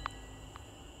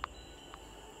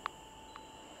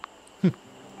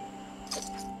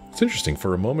 It's interesting.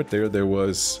 For a moment there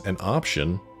was an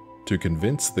option to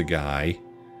convince the guy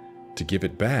to give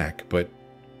it back, but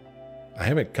I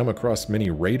haven't come across many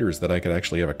raiders that I could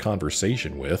actually have a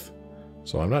conversation with,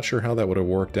 so I'm not sure how that would have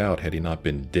worked out had he not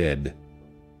been dead.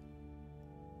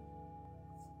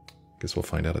 Guess we'll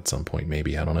find out at some point,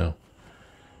 maybe. I don't know.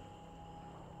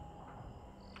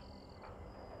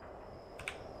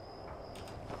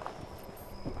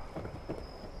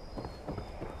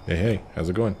 Hey, hey, how's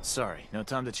it going? Sorry, no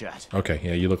time to chat. Okay,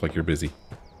 yeah, you look like you're busy.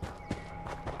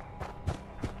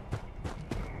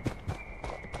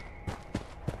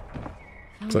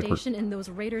 Foundation and those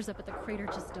raiders up at the crater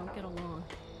just don't get along.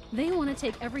 They want to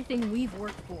take everything we've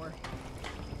worked for.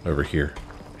 Over here.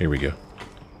 Here we go.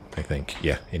 I think.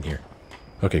 Yeah, in here.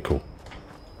 Okay, cool.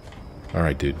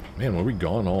 Alright, dude. Man, were we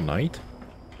gone all night?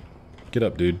 Get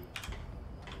up, dude.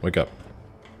 Wake up.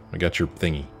 I got your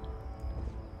thingy.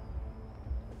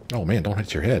 Oh man, don't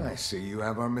hit your head. I see you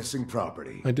have our missing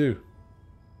property. I do.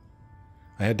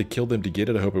 I had to kill them to get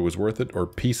it. I hope it was worth it. Or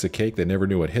piece of cake. They never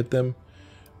knew what hit them.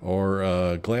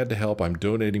 Or glad to help. I'm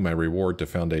donating my reward to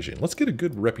Foundation. Let's get a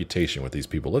good reputation with these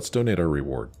people. Let's donate our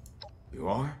reward. You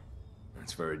are?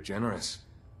 That's very generous.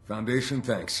 Foundation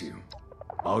thanks you.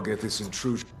 I'll get this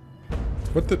intrusion.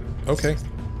 What the? Okay.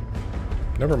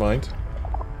 Never mind.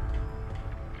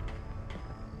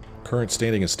 Current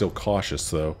standing is still cautious,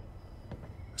 though.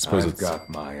 I suppose I've got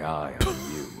my eye on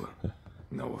you.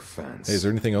 No offense. Hey, is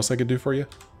there anything else I could do for you?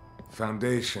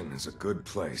 Foundation is a good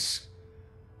place.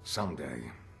 Someday,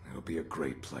 it'll be a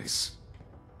great place.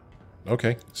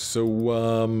 Okay,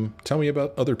 so, tell me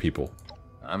about other people.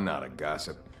 I'm not a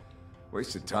gossip.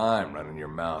 Wasted time running your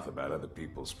mouth about other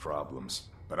people's problems.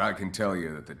 But I can tell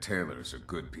you that the Taylors are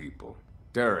good people.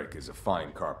 Derek is a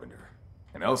fine carpenter.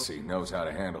 And Elsie knows how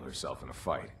to handle herself in a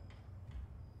fight.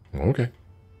 Okay.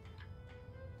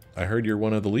 I heard you're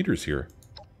one of the leaders here.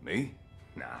 Me?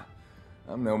 Nah.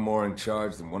 I'm no more in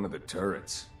charge than one of the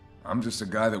turrets. I'm just a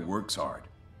guy that works hard.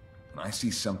 When I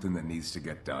see something that needs to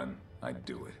get done, I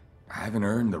do it. I haven't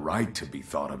earned the right to be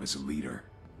thought of as a leader.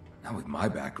 Not with my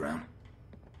background.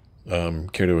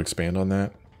 Care to expand on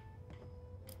that?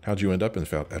 How'd you end up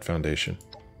at Foundation?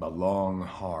 A long,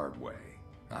 hard way.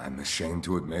 I'm ashamed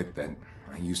to admit that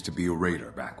I used to be a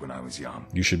raider back when I was young.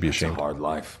 You should be ashamed. It's a hard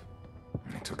life.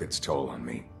 And it took its toll on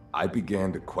me. I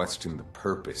began to question the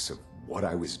purpose of what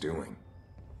I was doing.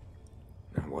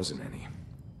 There wasn't any.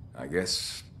 I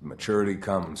guess maturity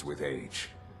comes with age.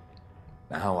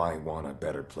 Now I want a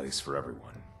better place for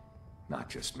everyone, not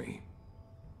just me.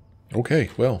 Okay,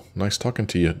 well, nice talking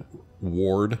to you,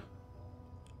 Ward.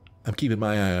 I'm keeping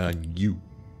my eye on you.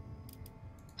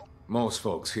 Most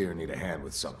folks here need a hand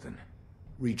with something.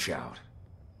 Reach out.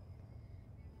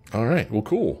 Alright, well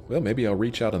cool. Well, maybe I'll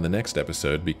reach out in the next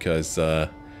episode because,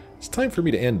 it's time for me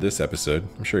to end this episode.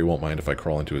 I'm sure he won't mind if I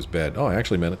crawl into his bed. Oh, I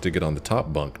actually meant it to get on the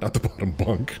top bunk, not the bottom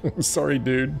bunk. Sorry,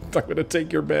 dude. I'm gonna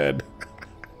take your bed.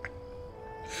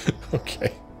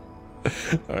 Okay.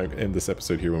 Alright, end this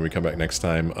episode here. When we come back next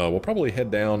time, we'll probably head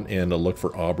down and look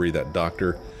for Aubrey, that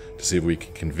doctor, to see if we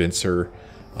can convince her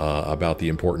about the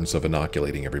importance of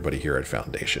inoculating everybody here at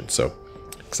Foundation. So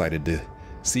excited to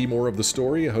see more of the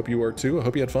story. I hope you are too. I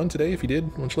hope you had fun today. If you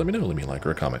did, why don't you let me know? Leave me a like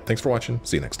or a comment. Thanks for watching.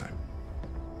 See you next time.